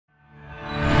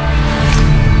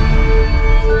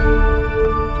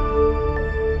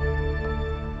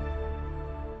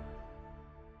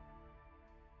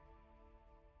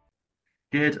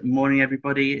Good morning,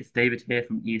 everybody. It's David here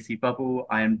from ESCBubble.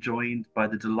 I am joined by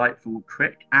the delightful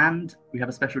Krick, and we have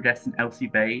a special guest in Elsie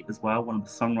Bay as well, one of the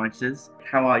songwriters.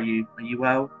 How are you? Are you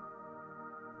well?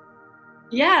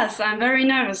 Yes, I'm very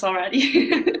nervous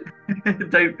already.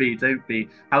 Don't be.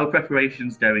 How are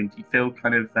preparations going? Do you feel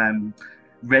kind of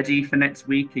ready for next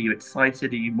week? Are you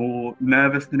excited? Are you more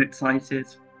nervous than excited?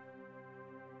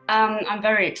 I'm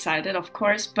very excited, of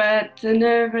course, but the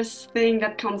nervous thing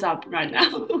that comes up right now,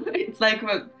 it's like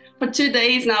for 2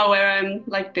 days now where I'm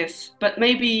like this. But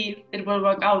maybe it will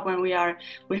work out when we are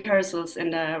rehearsals in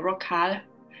the rock hall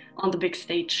on the big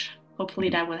stage. Hopefully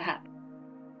that will happen.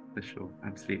 For sure,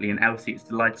 absolutely. And Elsie, it's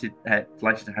delighted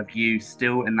to have you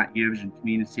still in that Eurovision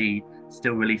community,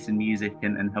 still releasing music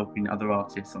and helping other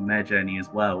artists on their journey as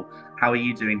well. How are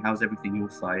you doing? How's everything your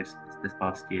side this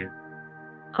past year?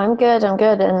 I'm good.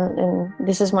 And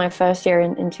this is my first year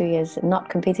in 2 years not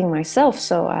competing myself.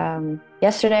 So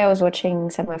yesterday I was watching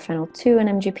semifinal two in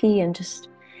MGP and just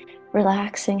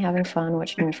relaxing, having fun,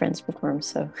 watching my friends perform.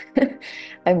 So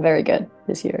I'm very good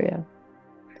this year, yeah.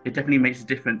 It definitely makes a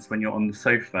difference when you're on the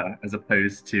sofa as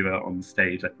opposed to on the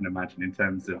stage, I can imagine, in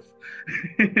terms of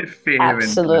fear and kind of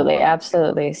Absolutely,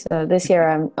 absolutely. So this year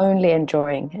I'm only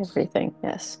enjoying everything.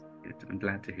 Yes. good. I'm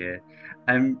glad to hear.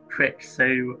 Crick,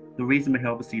 so the reason we're here,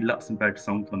 obviously, Luxembourg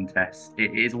Song Contest,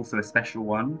 it is also a special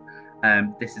one.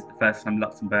 This is the first time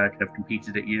Luxembourg have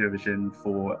competed at Eurovision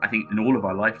for, I think, in all of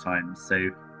our lifetimes, so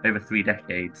over 3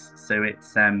 decades. So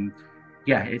it's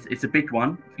a big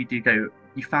one. If you do go,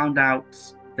 you found out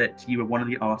that you were one of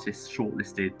the artists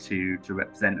shortlisted to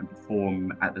represent and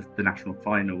perform at the national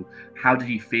final. How did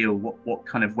you feel? What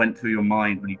kind of went through your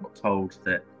mind when you got told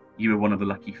that you were one of the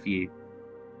lucky few?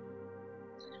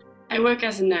 I work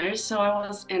as a nurse, so I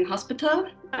was in hospital.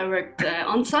 I worked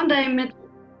on Sunday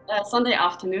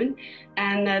afternoon,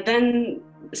 and then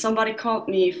somebody called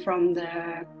me from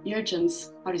the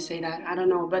urgents. How do you say that? I don't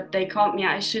know, but they called me.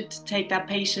 I should take that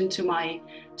patient to my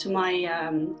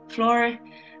floor,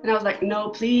 and I was like, no,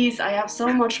 please. I have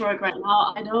so much work right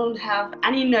now. I don't have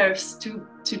any nerves to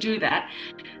do that.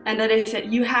 And then they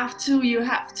said, you have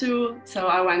to. So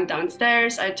I went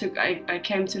downstairs. I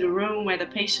came to the room where the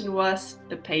patient was,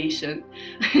 the patient.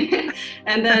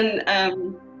 And then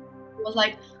he was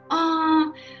like,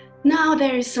 ah, now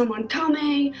there is someone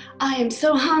coming. I am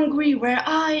so hungry. Where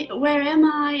am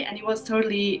I? And he was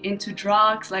totally into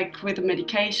drugs, like with the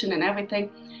medication and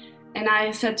everything. And I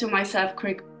said to myself,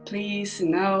 quick, please,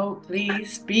 no,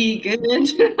 please be good.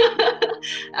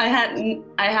 I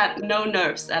had no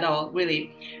nerves at all,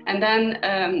 really. And then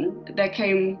there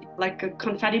came like a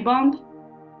confetti bomb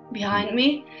behind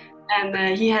me,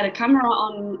 and he had a camera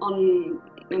on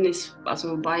in his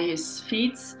also by his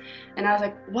feet, and I was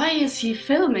like, why is he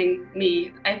filming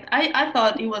me? I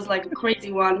thought he was like a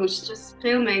crazy one who's just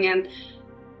filming, and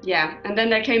yeah, and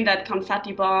then there came that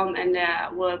confetti bomb, and there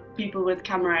were people with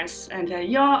cameras, and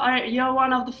you're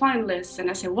one of the finalists,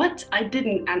 and I said, what? I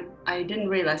didn't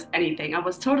realize anything. I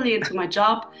was totally into my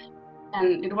job,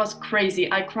 and it was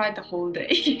crazy. I cried the whole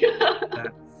day. That's,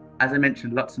 as I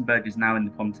mentioned, Luxembourg is now in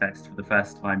the contest for the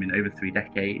first time in over 3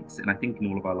 decades, and I think in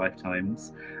all of our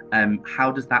lifetimes.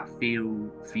 How does that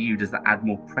feel for you? Does that add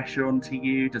more pressure onto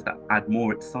you? Does that add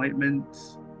more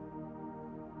excitement?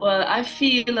 Well, I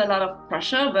feel a lot of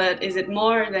pressure, but is it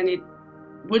more than it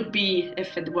would be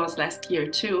if it was last year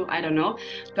too? I don't know.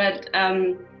 But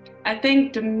I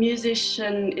think the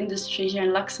musician industry here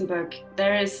in Luxembourg,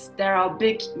 there are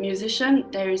big musicians.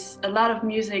 There is a lot of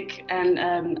music and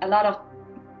a lot of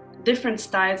different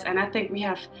styles, and I think we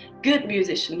have good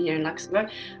musicians here in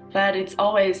Luxembourg. But it's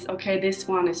always okay. This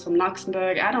one is from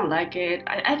Luxembourg. I don't like it.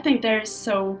 I think there is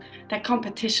so that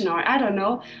competition, or I don't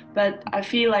know. But I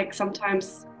feel like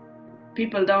sometimes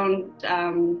people don't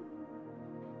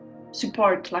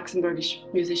support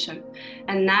Luxembourgish musicians.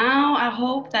 And now I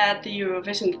hope that the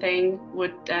Eurovision thing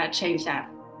would change that.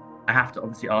 I have to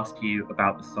obviously ask you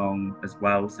about the song as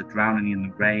well. So, Drowning in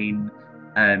the Rain.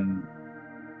 Um,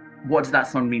 what does that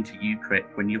song mean to you, Crick?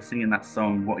 When you're singing that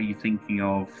song, what are you thinking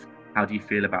of? How do you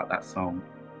feel about that song?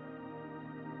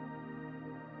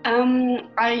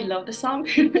 I love the song,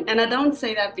 and I don't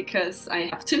say that because I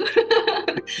have to.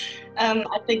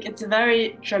 I think it's a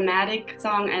very dramatic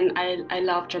song, and I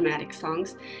love dramatic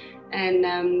songs.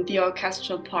 And the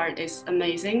orchestral part is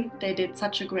amazing. They did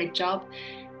such a great job.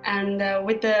 And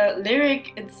with the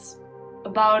lyric, it's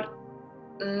about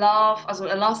love,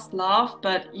 also a lost love,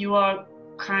 but you are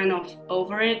kind of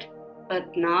over it,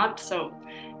 but not. So,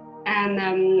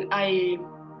 and I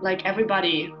like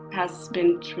everybody has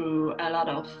been through a lot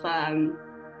of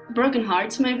broken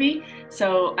hearts maybe,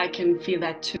 so I can feel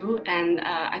that too. And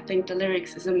I think the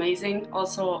lyrics is amazing.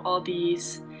 Also, all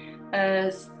these uh,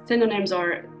 synonyms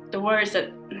or the words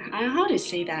that how do you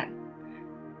say that?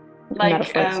 Like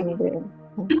Metaphors,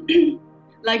 maybe.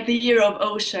 like the year of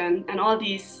ocean and all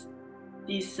these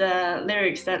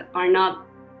lyrics that are not.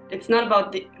 It's not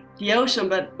about the ocean,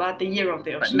 but about the year of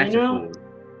the Like ocean. You know?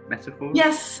 metaphors.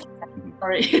 Yes.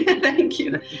 Sorry. Thank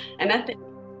you. And I think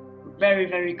very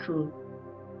very cool.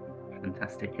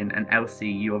 Fantastic. And Elsie,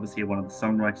 you obviously are one of the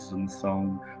songwriters on the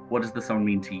song. What does the song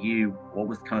mean to you? What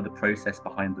was kind of the process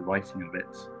behind the writing of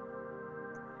it?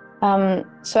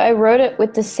 So I wrote it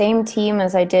with the same team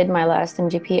as I did my last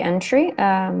MGP entry.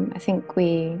 I think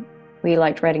we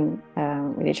liked writing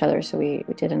with each other, so we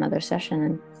did another session.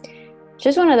 And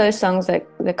just one of those songs that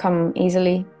come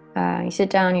easily. You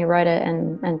sit down, you write it,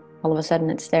 and all of a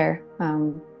sudden it's there.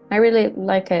 I really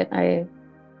like it.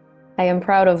 I am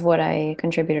proud of what I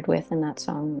contributed with in that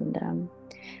song. And,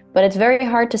 but it's very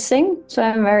hard to sing, so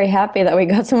I'm very happy that we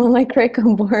got someone like Krick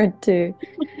on board to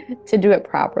do it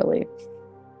properly.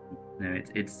 No,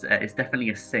 it's definitely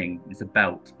a sing. It's a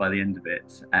belt by the end of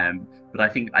it. But I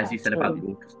think, as you said about the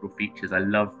orchestral features,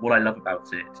 what I love about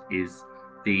it is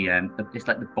it's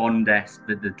like the Bond-esque,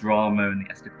 the drama and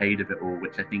the escapade of it all,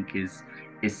 which I think is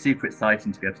super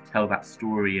exciting to be able to tell that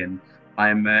story. And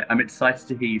I'm excited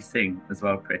to hear you sing as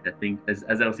well, Chris. I think, as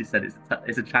Elsie said,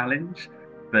 it's a challenge.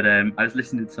 But I was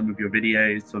listening to some of your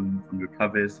videos from your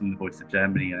covers from The Voice of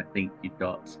Germany, and I think you've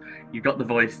got the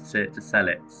voice to sell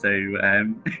it. So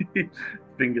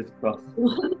fingers crossed.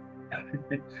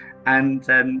 And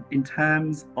in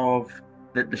terms of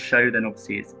the show, then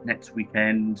obviously it's next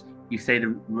weekend. You say the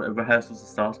rehearsals are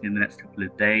starting in the next couple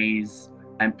of days.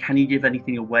 Can you give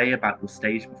anything away about your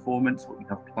stage performance? What you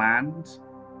have planned?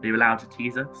 Are you allowed to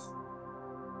tease us?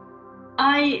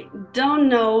 I don't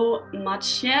know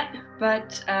much yet,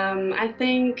 but I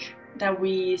think that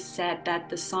we said that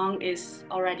the song is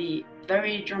already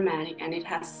very dramatic and it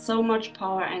has so much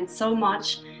power and so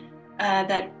much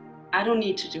that I don't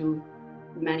need to do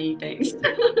many things.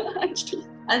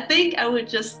 I think I would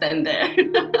just stand there.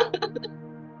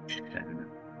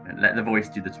 Let the voice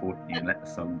do the talking and let the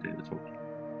song do the talking.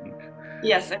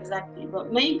 Yes, exactly.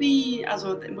 But maybe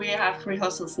also we have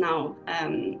rehearsals now.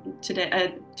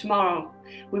 Today, tomorrow,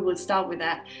 we will start with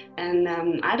that, and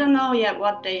I don't know yet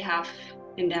what they have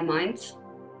in their minds,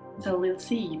 so we'll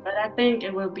see. But I think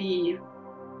it will be,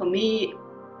 for me,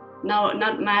 no,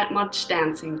 not much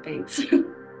dancing things.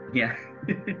 Yeah,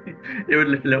 it would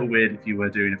look a little weird if you were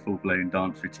doing a full-blown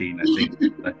dance routine, I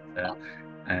think. But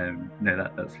no,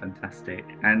 that's fantastic.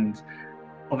 And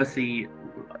obviously,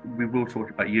 we will talk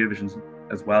about Eurovision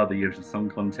as well, the Eurovision Song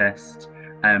Contest.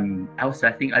 Elsa,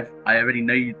 I think I already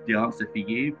know the answer for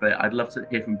you, but I'd love to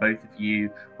hear from both of you.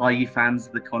 Are you fans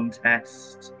of the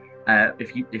contest?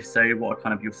 If so, what are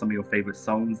kind of some of your favorite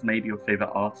songs, maybe your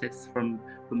favorite artists from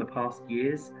the past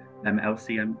years?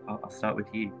 Elsie, I'll start with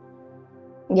you.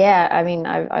 Yeah, I mean,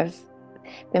 I've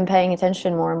been paying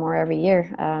attention more and more every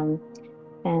year.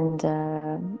 And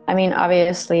I mean,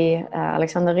 obviously,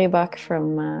 Alexander Rybak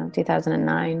from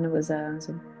 2009 was a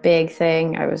big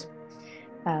thing. I was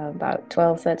about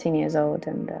 12, 13 years old.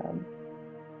 And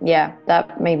yeah,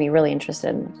 that made me really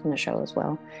interested in the show as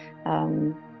well.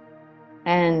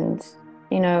 And,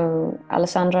 you know,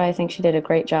 Alessandra, I think she did a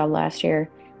great job last year.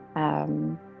 I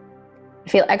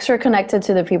feel extra connected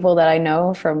to the people that I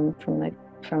know from the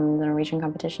Norwegian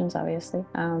competitions, obviously.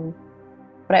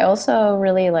 But I also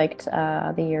really liked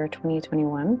the year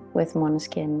 2021 with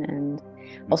Måneskin, and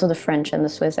also the French and the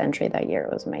Swiss entry that year.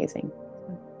 It was amazing.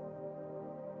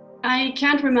 I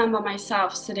can't remember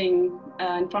myself sitting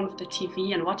in front of the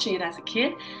TV and watching it as a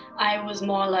kid. I was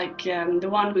more like the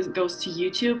one who goes to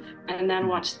YouTube and then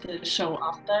watch the show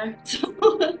after.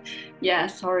 So yeah,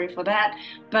 sorry for that.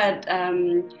 But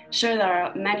sure, there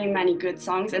are many, many good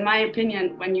songs. In my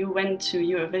opinion, when you went to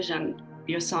Eurovision,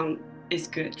 your song is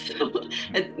good. So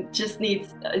it just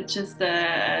needs just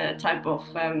a type of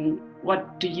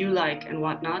what do you like and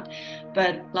whatnot.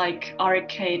 But like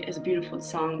Arcade is a beautiful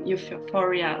song.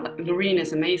 Euphoria, Loreen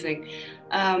is amazing.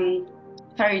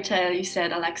 Fairy Tale, you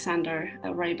said Alexander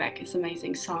Rybak is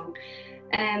amazing song.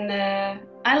 And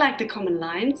I like the common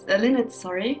lines. Lynette,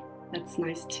 sorry, that's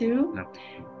nice too. No.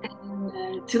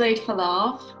 And Too Late for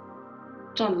Love,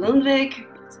 John Lundvik,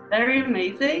 it's very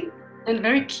amazing and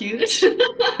very cute.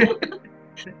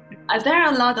 There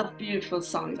are a lot of beautiful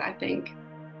songs, I think.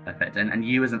 Perfect. And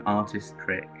you as an artist,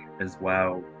 Krick, as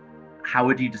well, how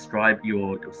would you describe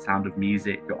your sound of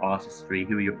music, your artistry?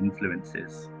 Who are your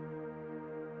influences?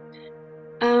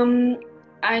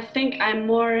 I think I'm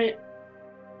more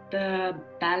the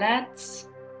ballads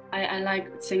I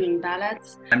like singing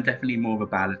ballads. I'm definitely more of a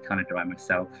ballad kind of guy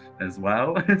myself as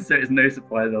well. So it's no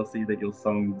surprise I'll see that your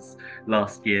songs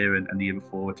last year and the year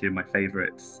before were two of my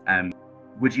favourites.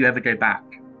 Would you ever go back?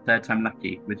 Third time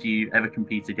lucky. Would you ever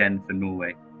compete again for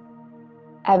Norway?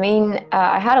 I mean,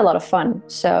 I had a lot of fun,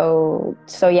 so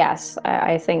yes,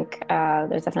 I think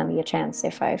there's definitely a chance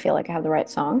if I feel like I have the right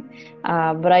song.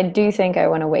 But I do think I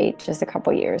want to wait just a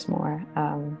couple years more,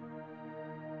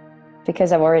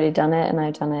 because I've already done it and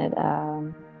I've done it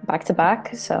back to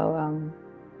back. So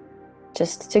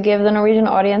just to give the Norwegian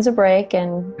audience a break,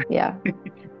 and yeah.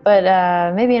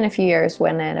 But maybe in a few years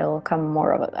when it'll come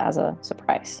more of it as a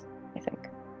surprise, I think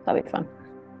that'll be fun.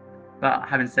 But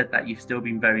having said that, you've still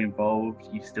been very involved.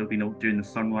 You've still been doing the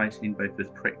songwriting, both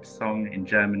with Krick's song in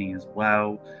Germany as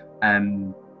well,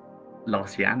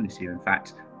 last year and this year, in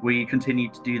fact. Will you continue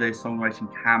to do those songwriting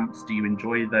camps? Do you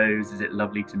enjoy those? Is it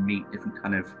lovely to meet different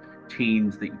kind of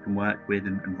teams that you can work with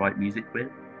and write music with?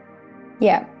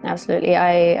 Yeah, absolutely.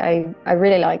 I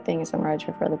really like being a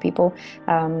songwriter for other people,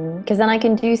 because then I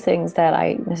can do things that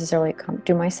I necessarily can't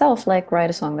do myself, like write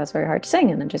a song that's very hard to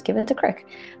sing and then just give it to Krick.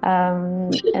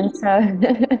 And so,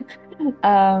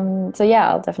 so yeah,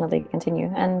 I'll definitely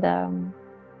continue. And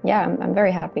yeah, I'm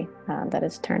very happy that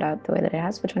it's turned out the way that it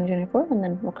has for 2024, and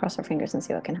then we'll cross our fingers and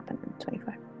see what can happen in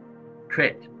 25.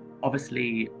 Krick,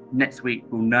 obviously next week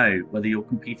we'll know whether you're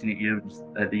competing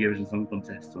at the Eurovision Song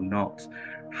Contest or not.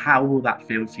 How will that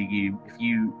feel to you if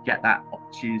you get that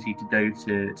opportunity to go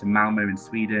to Malmo in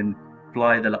Sweden,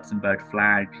 fly the Luxembourg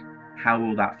flag? How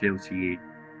will that feel to you?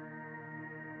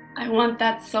 I want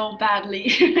that so badly.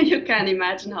 You can't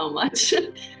imagine how much.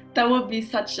 That would be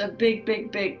such a big,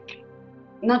 big, big,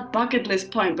 not bucket list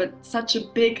point, but such a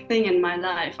big thing in my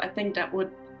life. I think that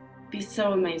would be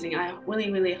so amazing. I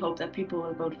really, really hope that people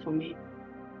will vote for me.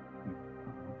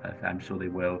 Perfect. I'm sure they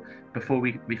will. Before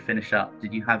we finish up,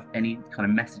 did you have any kind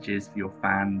of messages for your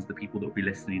fans, the people that will be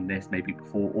listening to this, maybe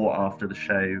before or after the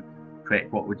show? Krick,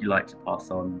 what would you like to pass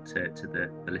on to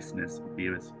the listeners or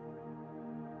viewers?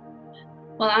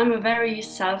 Well, I'm a very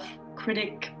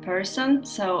self-critic person,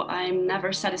 so I'm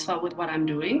never satisfied with what I'm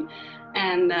doing.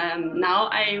 And now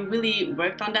I really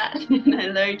worked on that, and I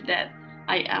learned that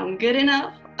I am good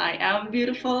enough. I am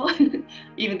beautiful,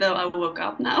 even though I woke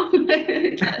up now 20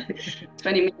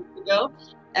 minutes ago.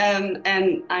 And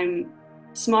I'm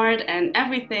smart, and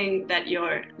everything that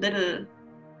your little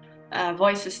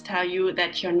voices tell you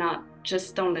that you're not,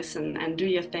 just don't listen and do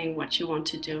your thing, what you want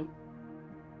to do.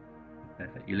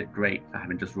 Perfect. You look great for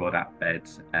having just rolled out of bed.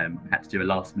 I had to do a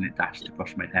last minute dash to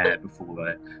brush my hair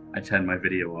before I turned my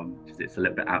video on because it's a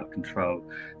little bit out of control.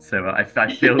 So I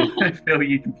feel I feel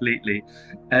you completely.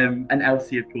 And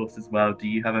Elsie, of course, as well. Do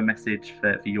you have a message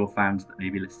for your fans that may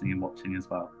be listening and watching as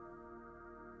well?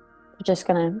 Just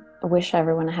gonna wish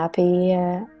everyone a happy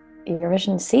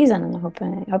Eurovision season, and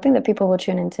hoping that people will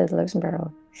tune into the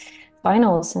Luxembourg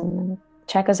finals and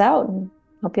check us out, and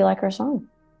hope you like our song.